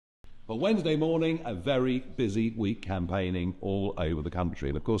But Wednesday morning, a very busy week campaigning all over the country.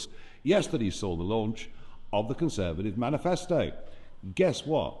 And of course, yesterday saw the launch of the Conservative Manifesto. Guess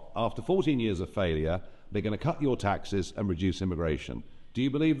what? After 14 years of failure, they're going to cut your taxes and reduce immigration. Do you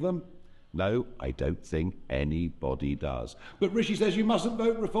believe them? No, I don't think anybody does. But Rishi says you mustn't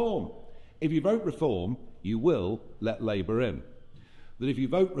vote Reform. If you vote Reform, you will let Labour in. That if you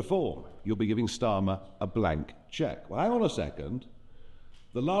vote Reform, you'll be giving Starmer a blank cheque. Well, hang on a second.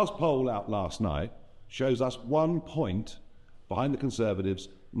 The last poll out last night shows us 1 point behind the Conservatives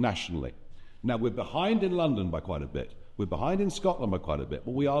nationally. Now, we're behind in London by quite a bit. We're behind in Scotland by quite a bit.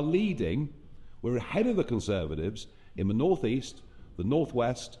 But we are leading. We're ahead of the Conservatives in the North East, the North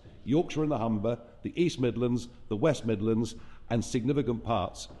West, Yorkshire and the Humber, the East Midlands, the West Midlands, and significant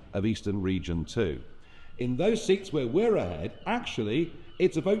parts of Eastern Region too. In those seats where we're ahead, actually,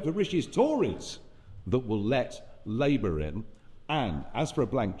 it's a vote for Rishi's Tories that will let Labour in. And as for a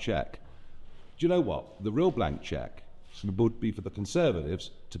blank cheque, do you know what? The real blank cheque would be for the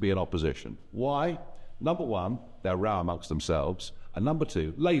Conservatives to be in opposition. Why? Number one, they'll row amongst themselves. And number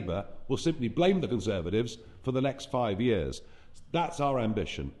two, Labour will simply blame the Conservatives for the next 5 years. That's our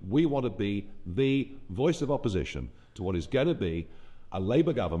ambition. We want to be the voice of opposition to what is going to be a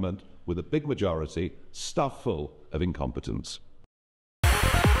Labour government with a big majority stuffed full of incompetence.